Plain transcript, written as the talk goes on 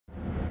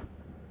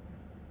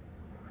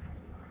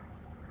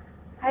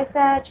Hi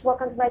Sag,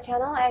 welcome to my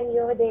channel and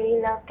your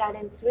daily love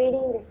guidance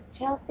reading. This is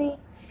Chelsea.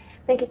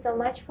 Thank you so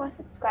much for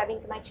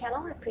subscribing to my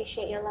channel. I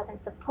appreciate your love and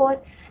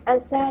support.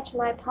 And Sag,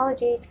 my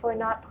apologies for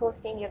not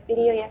posting your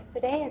video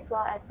yesterday, as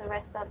well as the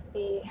rest of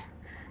the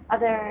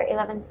other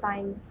 11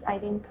 signs. I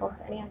didn't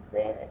post any of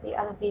the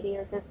other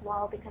videos as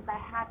well because I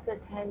had to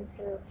attend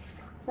to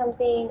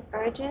something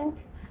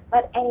urgent.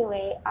 But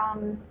anyway,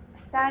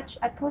 Sag,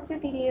 I post your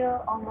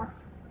video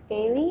almost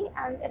daily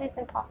and it is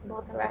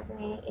impossible to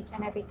resonate each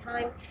and every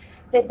time.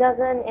 If it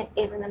doesn't, it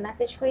isn't a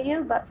message for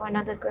you, but for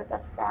another group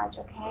of Sag,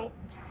 okay?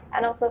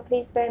 And also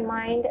please bear in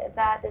mind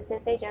that this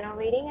is a general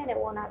reading and it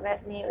will not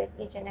resonate with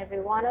each and every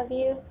one of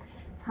you.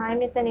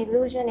 Time is an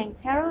illusion in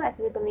tarot, as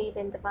we believe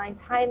in divine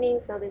timing,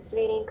 so this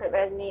reading could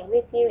resonate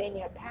with you in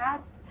your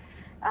past,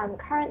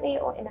 currently,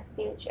 or in the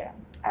future.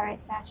 Alright,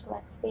 Sag,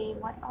 let's see.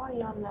 What are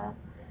your love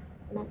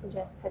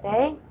messages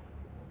today?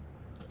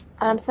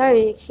 I'm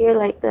sorry you hear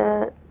like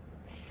the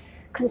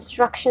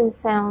construction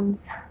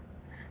sounds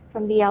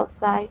from the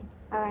outside.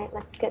 Alright,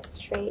 let's get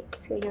straight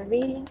to your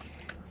reading.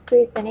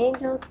 Spirits and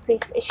angels,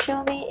 please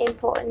show me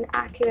important,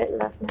 accurate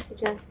love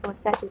messages for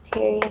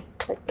Sagittarius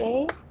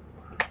today.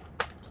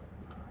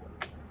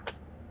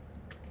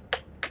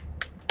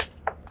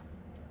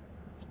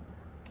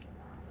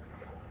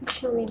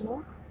 Show me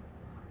more.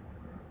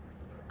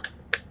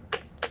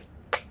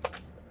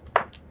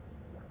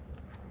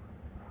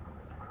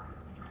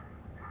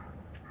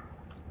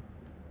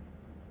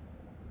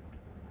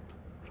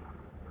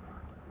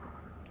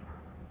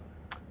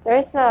 There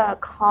is a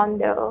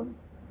condo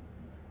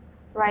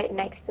right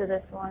next to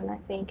this one. I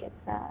think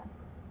it's the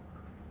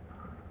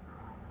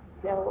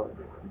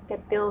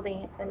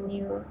building. It's a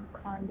new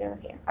condo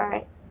here. All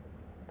right,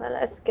 but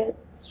let's get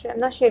straight. I'm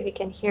not sure if you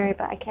can hear it,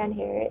 but I can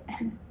hear it.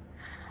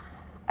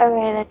 All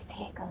right, let's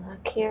take a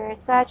look here.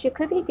 Sag, you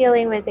could be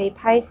dealing with a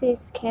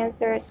Pisces,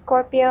 Cancer,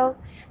 Scorpio,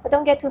 but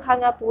don't get too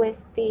hung up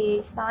with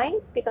the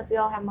signs because we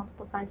all have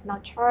multiple signs in our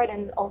chart,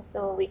 and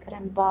also we could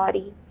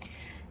embody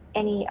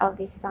any of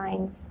these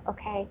signs,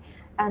 okay?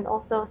 And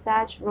also,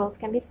 Sag, roles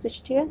can be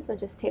switched here, so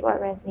just take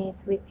what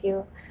resonates with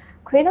you.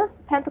 Queen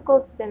of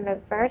Pentacles is in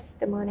reverse.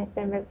 The moon is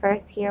in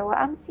reverse here. What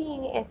I'm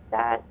seeing is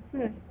that,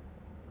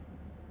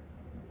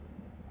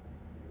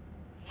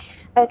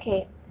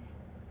 okay,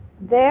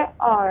 there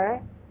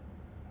are,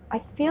 I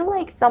feel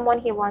like someone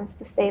here wants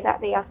to say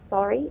that they are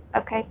sorry,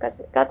 okay? Because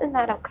we've got the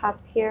Knight of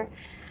Cups here.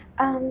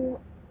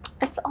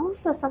 It's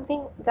also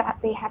something that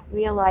they have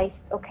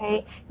realized,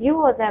 okay?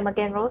 You or them,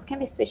 again, roles can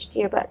be switched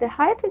here, but the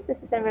High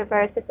Priestess is in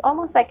reverse. It's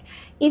almost like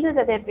either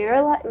that they've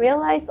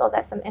realized or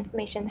that some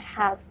information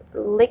has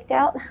leaked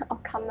out or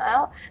come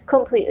out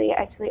completely,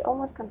 actually,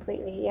 almost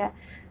completely, yeah.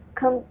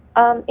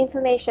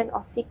 Information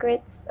or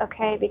secrets,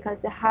 okay?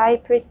 Because the High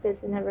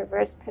Priestess in a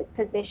reverse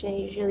position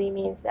usually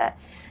means that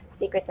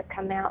secrets have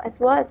come out,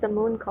 as well as the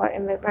Moon card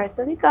in reverse.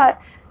 So we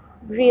got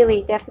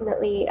really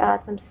definitely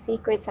some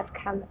secrets have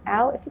come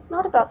out. If it's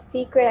not about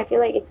secret, I feel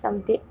like it's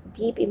some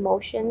deep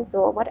emotions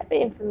or whatever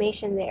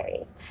information there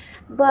is.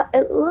 But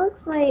it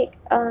looks like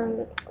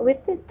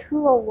with the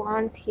Two of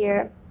Wands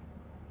here,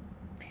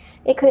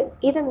 it could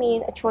either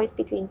mean a choice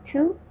between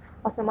two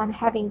or someone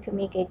having to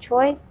make a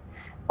choice,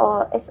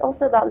 or it's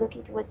also about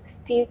looking towards the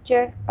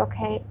future,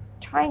 okay,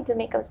 trying to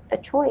make a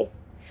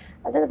choice.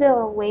 A little bit of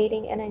a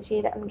waiting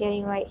energy that I'm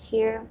getting right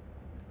here.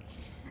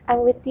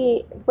 And with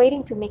the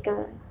waiting to make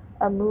a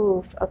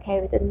move, okay,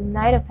 with the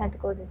Knight of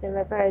Pentacles is in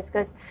reverse,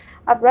 because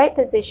upright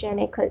position,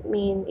 it could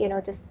mean,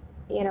 just,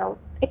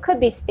 it could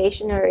be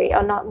stationary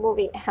or not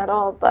moving at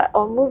all,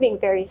 or moving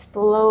very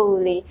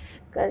slowly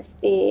because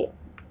the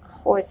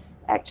horse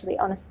actually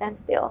on a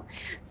standstill.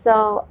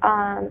 So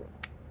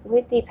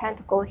with the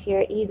Pentacle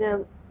here,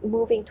 either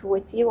moving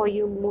towards you or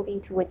you moving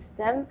towards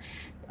them,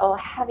 or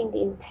having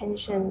the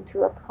intention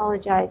to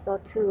apologize or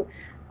to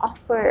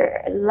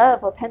offer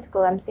love or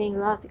pentacle. I'm saying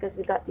love because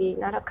we got the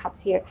Knight of Cups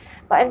here,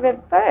 but in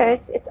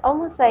reverse, it's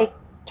almost like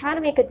trying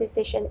to make a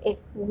decision if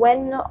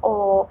when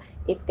or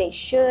if they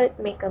should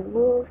make a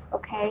move,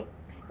 okay?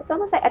 It's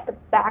almost like at the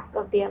back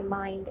of their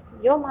mind,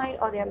 your mind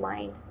or their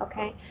mind,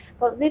 okay?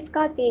 But we've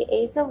got the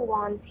Ace of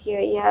Wands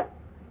here, yeah.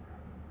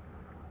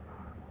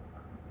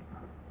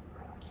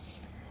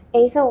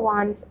 Ace of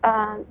Wands,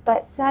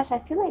 but Sag, I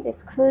feel like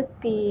this could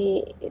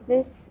be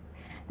this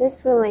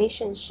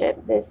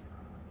relationship, this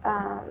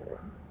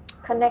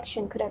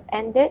connection could have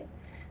ended,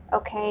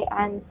 okay,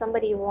 and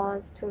somebody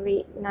wants to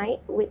reignite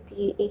with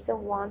the Ace of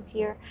Wands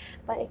here.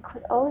 But it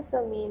could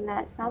also mean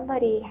that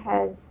somebody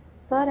has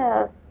sort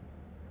of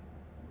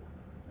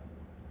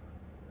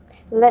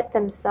let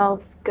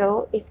themselves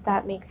go, if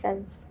that makes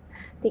sense.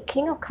 The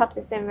King of Cups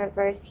is in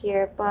reverse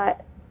here,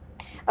 but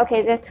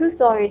okay, there are two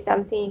stories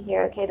I'm seeing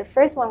here. Okay, the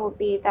first one would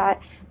be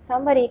that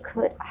somebody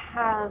could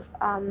have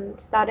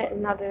started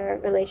another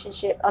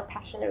relationship, a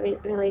passionate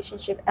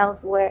relationship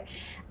elsewhere,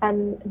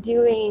 and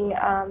during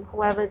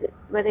whether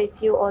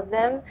it's you or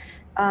them,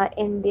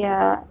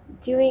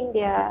 during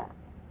their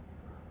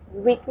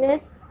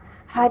weakness,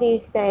 how do you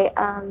say,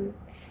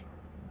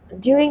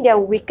 during their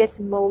weakest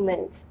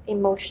moment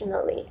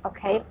emotionally,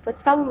 okay, for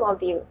some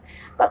of you.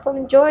 But for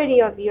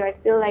majority of you, I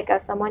feel like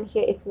someone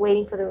here is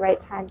waiting for the right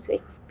time to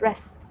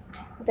express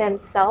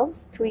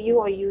themselves to you,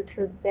 or you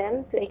to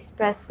them, to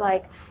express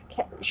like,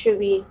 should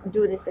we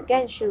do this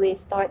again, should we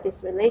start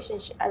this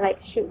relationship, like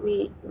should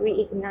we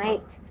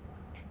reignite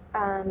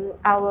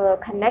our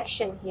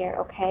connection here,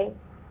 okay?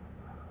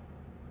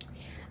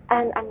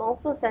 And I'm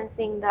also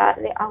sensing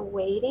that they are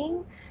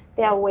waiting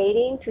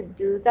to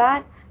do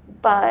that,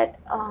 but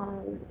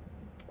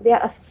they're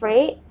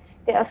afraid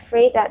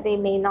that they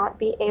may not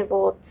be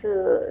able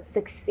to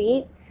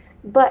succeed.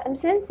 But I'm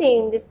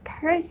sensing this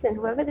person,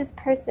 whoever this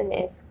person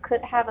is,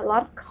 could have a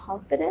lot of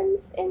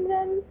confidence in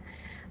them,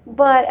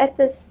 but at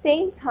the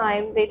same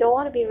time they don't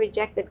want to be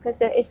rejected, because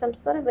there is some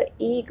sort of an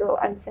ego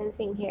I'm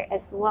sensing here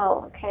as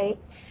well, okay?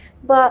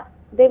 But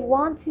they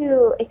want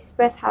to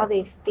express how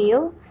they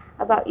feel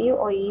about you,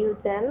 or you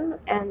them,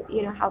 and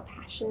you know how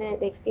passionate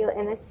they feel.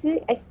 And I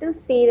still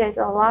see there's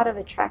a lot of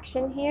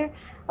attraction here,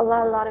 a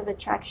lot of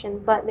attraction,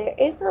 but there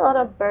is a lot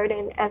of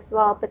burden as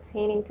well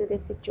pertaining to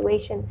this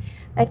situation.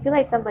 I feel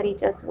like somebody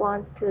just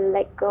wants to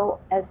let go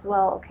as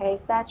well, okay?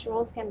 Sag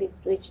roles can be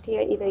switched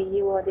here, either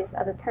you or this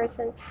other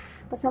person,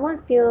 but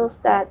someone feels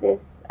that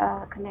this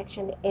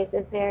connection is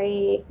a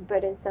very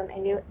burdensome,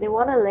 and they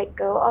want to let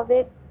go of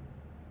it.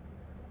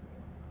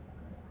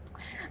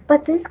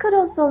 But this could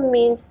also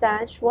mean,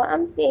 Sag, what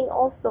I'm seeing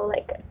also,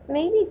 like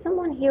maybe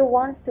someone here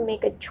wants to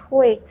make a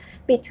choice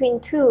between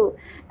two,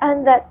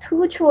 and that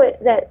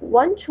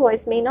one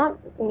choice may not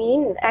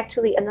mean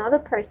actually another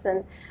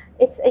person.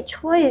 It's a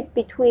choice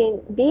between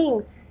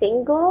being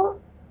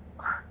single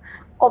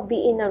or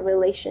be in a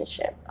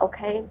relationship,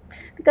 okay?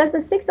 Because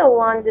the Six of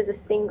Wands is a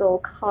single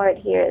card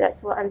here.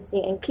 That's what I'm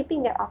seeing, and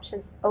keeping their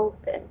options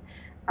open,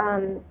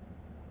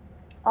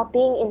 or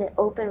being in an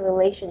open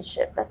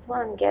relationship. That's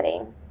what I'm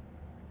getting.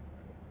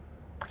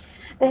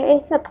 There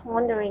is a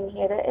pondering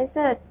here. There is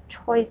a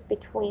choice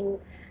between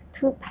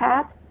two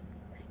paths.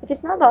 If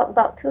it's not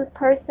about two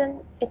person,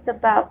 it's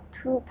about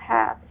two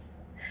paths.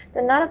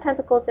 The Knight of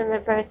Pentacles in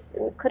reverse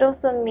could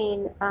also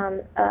mean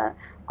an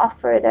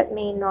offer that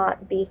may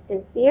not be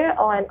sincere,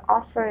 or an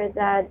offer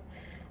that,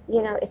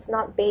 you know, it's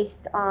not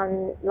based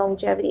on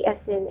longevity,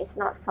 as in it's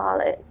not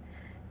solid.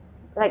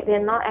 Like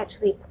they're not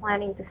actually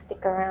planning to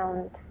stick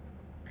around.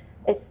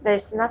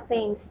 There's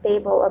nothing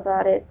stable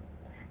about it,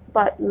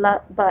 but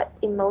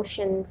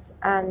emotions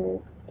and,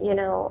 you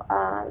know,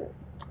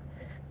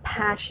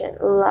 passion,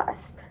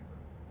 lust.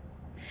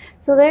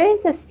 So there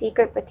is a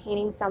secret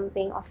pertaining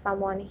something or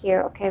someone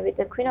here, okay? With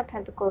the Queen of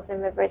Pentacles in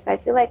reverse, I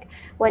feel like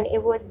when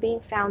it was being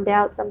found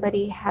out,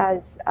 somebody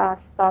has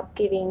stopped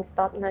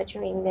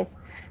nurturing this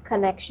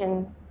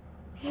connection.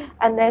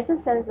 And there's a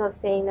sense of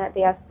saying that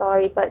they are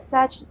sorry, but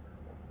such,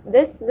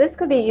 this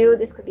could be you,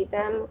 this could be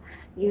them.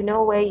 You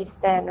know where you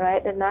stand,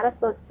 right? The Knight of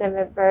Swords in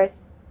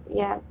reverse.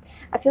 Yeah,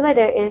 I feel like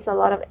there is a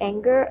lot of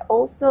anger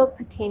also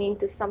pertaining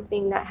to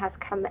something that has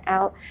come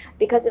out,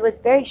 because it was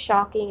very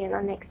shocking and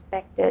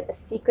unexpected. A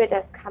secret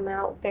that's come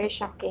out, very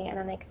shocking and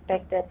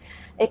unexpected.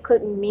 It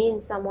could mean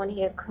someone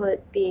here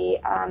could be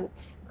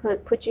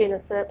could put you in a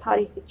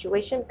third-party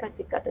situation, because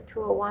you've got the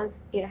Two of Wands,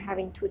 you know,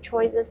 having two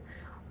choices,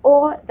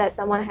 or that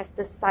someone has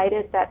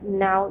decided that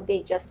now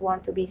they just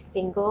want to be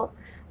single,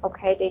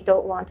 okay? They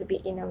don't want to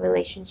be in a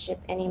relationship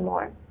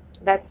anymore.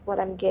 That's what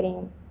I'm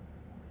getting.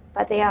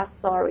 But they are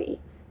sorry.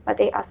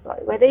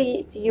 Whether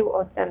it's you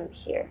or them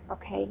here,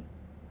 okay?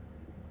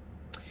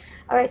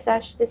 Alright,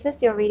 Sag, this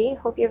is your reading.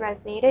 Hope you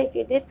resonated. If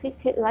you did,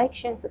 please hit like,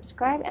 share, and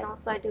subscribe. And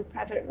also, I do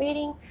private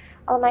reading.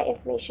 All my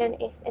information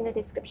is in the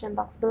description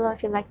box below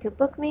if you'd like to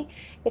book me.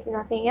 If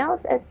nothing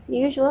else, as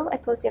usual, I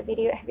post your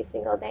video every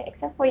single day,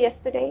 except for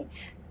yesterday.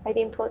 I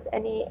didn't post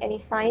any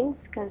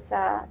signs because,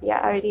 yeah,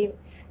 I already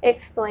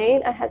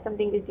explained. I had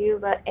something to do.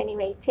 But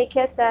anyway, take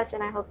care, Sag,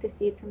 and I hope to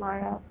see you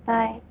tomorrow.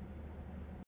 Bye.